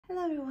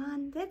Hello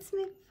everyone, that's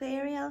me,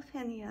 Fairy Elfie,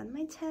 and you're on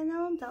my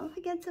channel. Don't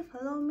forget to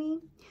follow me.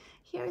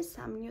 Here is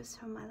some news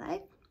from my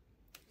life.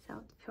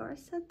 So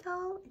first of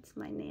all, it's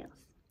my nails.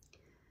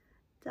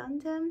 Done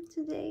them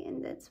today,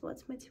 and that's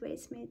what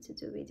motivates me to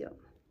do video.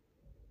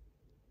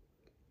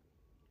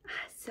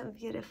 So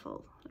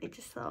beautiful. I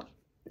just love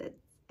that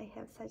I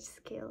have such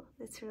skill.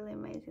 That's really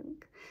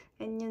amazing.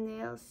 And new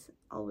nails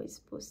always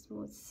boost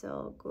mood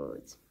so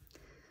good.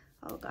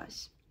 Oh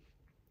gosh.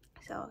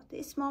 So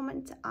this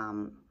moment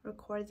I'm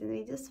recording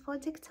videos for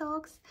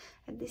TikToks.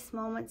 At this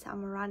moment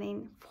I'm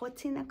running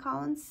 14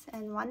 accounts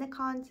and one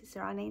account is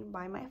running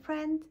by my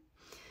friend.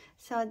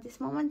 So at this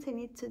moment I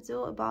need to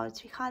do about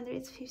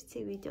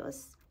 350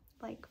 videos,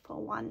 like for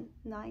one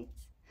night.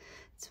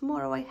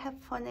 Tomorrow I have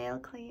 4 nail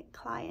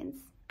clients.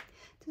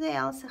 Today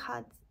I also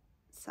had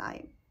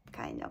some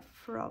kind of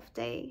rough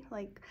day,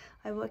 like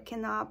I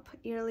woken up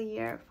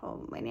earlier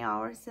for many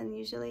hours than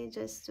usually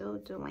just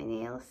to do my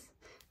nails,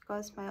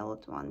 because my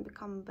old one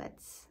become bad,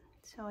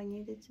 so I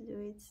needed to do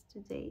it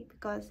today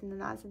because in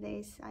the other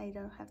days I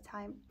don't have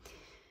time.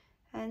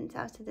 And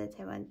after that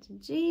I went to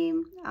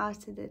gym,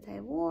 after that I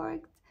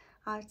worked,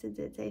 after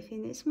that I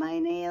finished my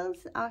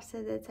nails,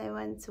 after that I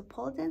went to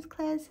pole dance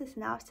classes,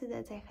 and after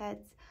that I had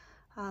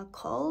a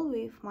call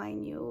with my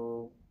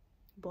new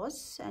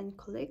boss and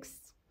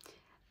colleagues.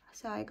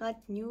 So I got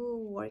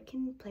new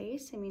working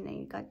place,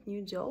 I got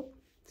new job.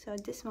 So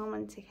at this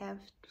moment I have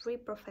 3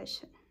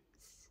 professions.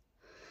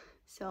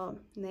 So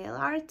nail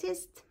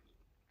artist,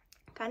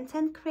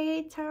 content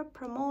creator,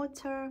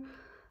 promoter,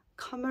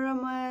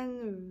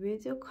 cameraman,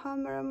 video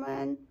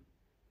cameraman,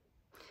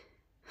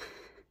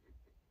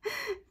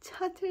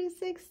 chatter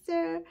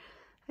sexter,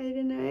 I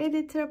don't know,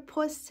 editor,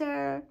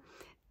 poster,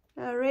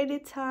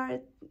 Redditor,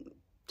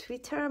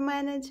 Twitter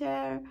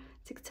manager,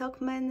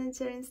 TikTok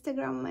manager,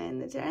 Instagram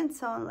manager, and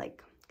so on,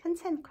 like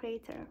content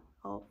creator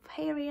of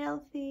Fairy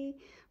Elfie,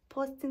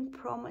 posting,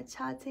 promo,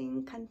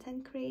 chatting,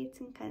 content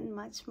creating, and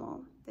much more.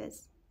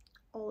 That's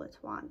all at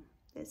one.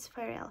 That's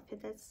Fairy Elfie.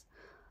 That's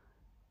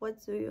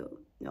what do you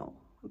know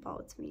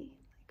about me,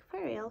 like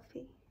Fairy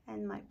Elfie,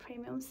 and my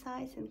premium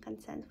sites and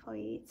content for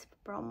it,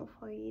 promo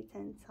for it,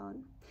 and so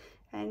on.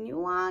 A new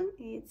one,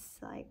 it's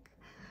like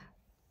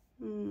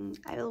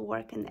I will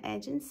work in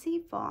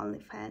agency for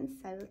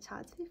OnlyFans. I will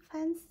chat with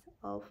fans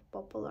of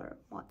popular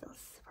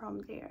models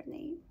from their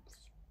names.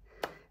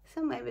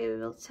 So maybe we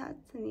will chat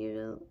and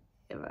you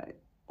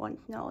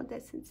won't know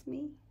that it's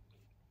me.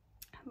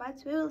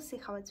 But we will see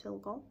how it will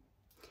go.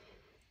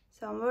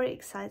 So I'm very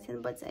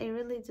excited, but I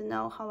really don't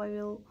know how I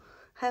will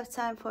have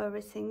time for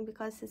everything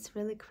because it's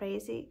really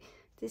crazy.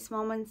 This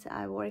moment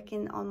I'm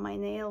working on my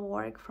nail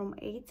work from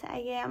 8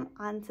 AM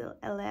until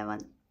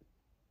 11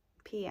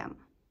 PM.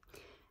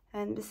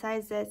 And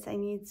besides that, I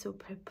need to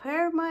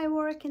prepare my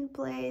working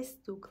place,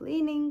 do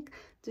cleaning,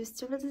 do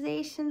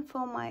sterilization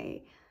for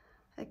my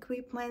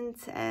equipment,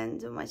 and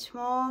do much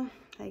more,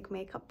 like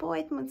make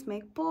appointments,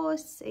 make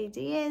posts,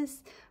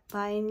 ADS,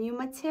 buy new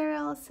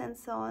materials, and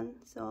so on.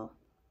 So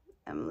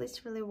I'm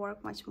literally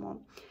work much more.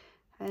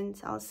 And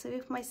also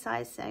with my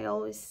size, I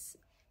always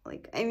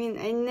I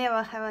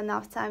never have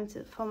enough time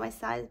for my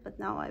size, but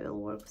now I will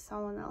work with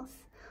someone else,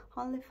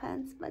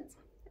 OnlyFans. But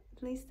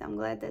at least I'm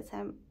glad that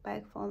I'm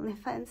back for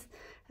OnlyFans,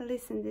 at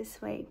least in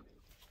this way.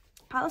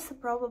 Also,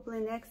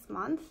 probably next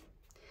month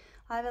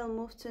I will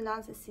move to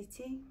another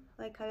city,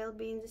 like I will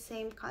be in the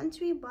same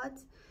country but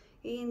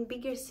in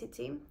bigger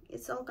city.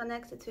 It's all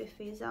connected with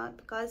visa,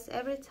 because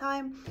every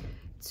time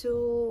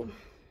to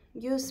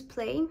use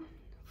plane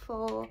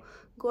for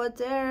go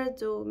there,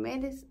 do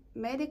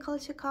medical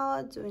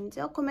checkout, doing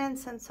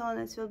documents and so on,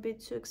 it will be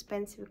too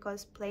expensive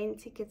because plane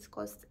tickets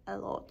cost a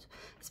lot,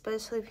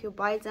 especially if you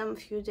buy them a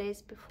few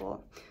days before.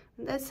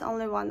 And that's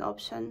only one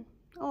option.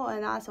 Oh,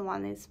 another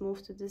one is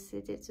move to the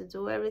city to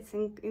do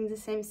everything in the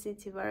same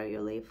city where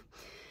you live.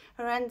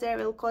 Rent there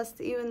will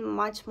cost even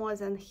much more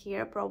than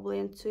here, probably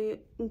in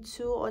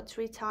two or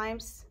 3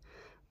 times.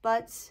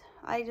 But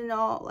I don't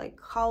know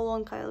how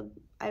long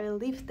I will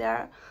live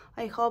there.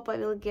 I hope I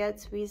will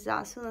get visa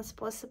as soon as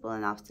possible,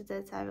 and after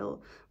that I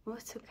will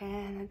move to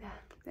Canada.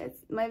 That's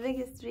my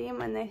biggest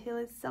dream and I feel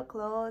it's so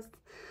close.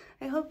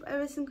 I hope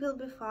everything will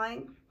be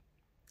fine.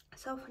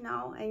 So for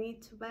now I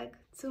need to back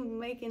to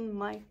making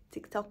my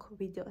TikTok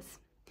videos.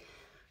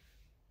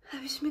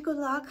 I wish me good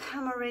luck.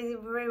 I'm already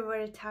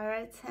very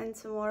tired and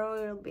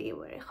tomorrow will be a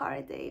very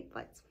hard day,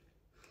 but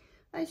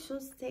I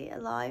should stay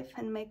alive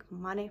and make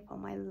money for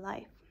my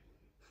life.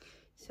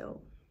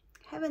 So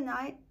have a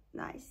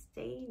nice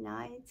day,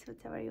 night,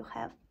 whatever you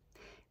have.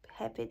 Be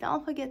happy.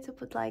 Don't forget to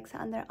put likes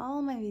under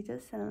all my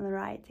videos and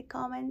write a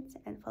comment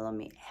and follow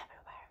me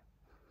everywhere.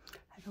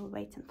 I will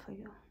wait for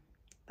you.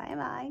 Bye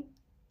bye.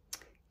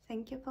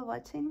 Thank you for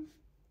watching.